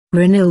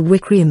Ranil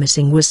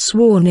Wickremesinghe was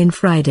sworn in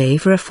Friday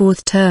for a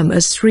fourth term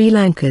as Sri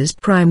Lanka's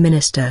Prime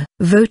Minister.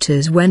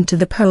 Voters went to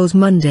the polls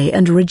Monday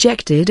and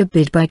rejected a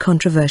bid by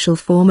controversial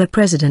former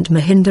President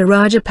Mahinda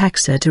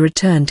Rajapaksa to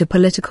return to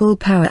political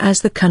power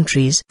as the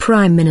country's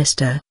Prime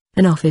Minister,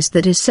 an office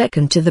that is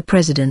second to the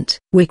President.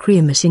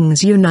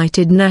 Wickremesinghe's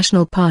United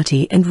National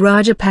Party and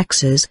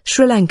Rajapaksa's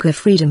Sri Lanka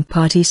Freedom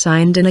Party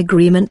signed an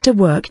agreement to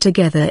work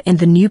together in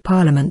the new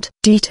parliament.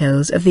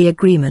 Details of the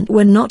agreement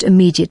were not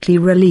immediately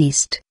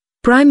released.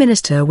 Prime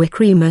Minister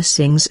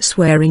Wickremesinghe's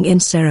swearing-in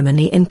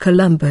ceremony in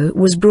Columbo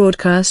was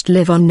broadcast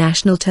live on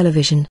national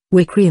television.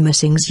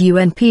 Wickremesinghe's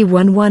UNP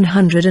won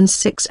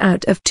 106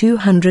 out of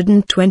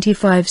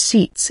 225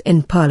 seats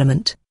in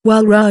Parliament,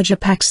 while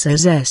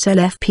Rajapaksa's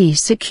SLFP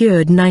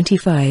secured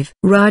 95.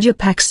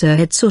 Rajapaksa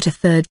had sought a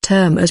third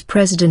term as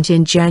president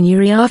in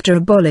January after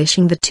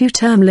abolishing the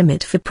two-term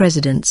limit for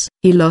presidents.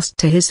 He lost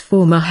to his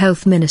former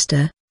health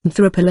minister,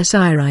 Maithripala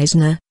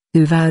Sirisena,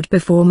 who vowed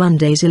before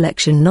Monday's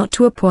election not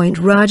to appoint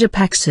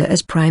Rajapaksa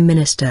as Prime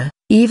Minister,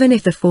 even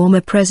if the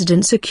former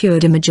president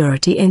secured a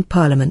majority in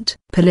Parliament.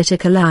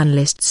 Political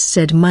analysts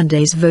said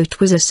Monday's vote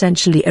was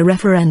essentially a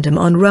referendum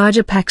on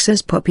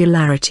Rajapaksa's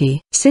popularity.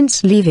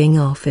 Since leaving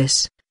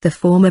office, the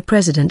former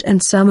president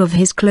and some of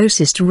his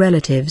closest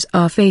relatives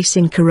are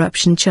facing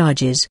corruption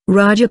charges.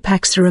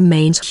 Rajapaksa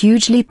remains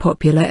hugely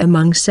popular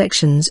among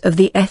sections of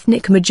the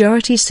ethnic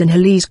majority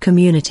Sinhalese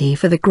community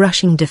for the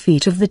crushing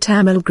defeat of the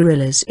Tamil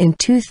guerrillas in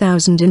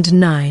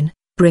 2009,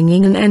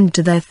 bringing an end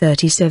to their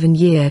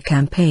 37-year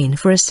campaign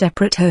for a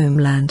separate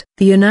homeland.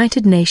 The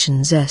United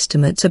Nations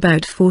estimates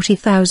about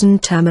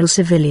 40,000 Tamil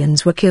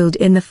civilians were killed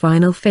in the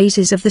final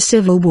phases of the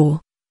civil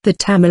war. The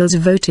Tamils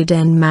voted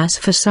en masse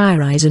for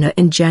Sirisena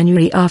in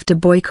January after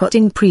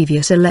boycotting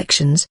previous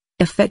elections,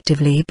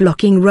 effectively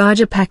blocking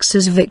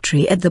Rajapaksa's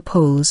victory at the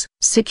polls.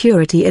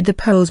 Security at the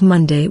polls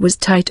Monday was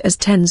tight as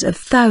tens of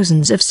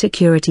thousands of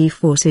security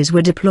forces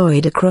were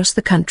deployed across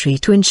the country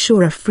to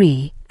ensure a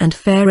free and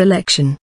fair election.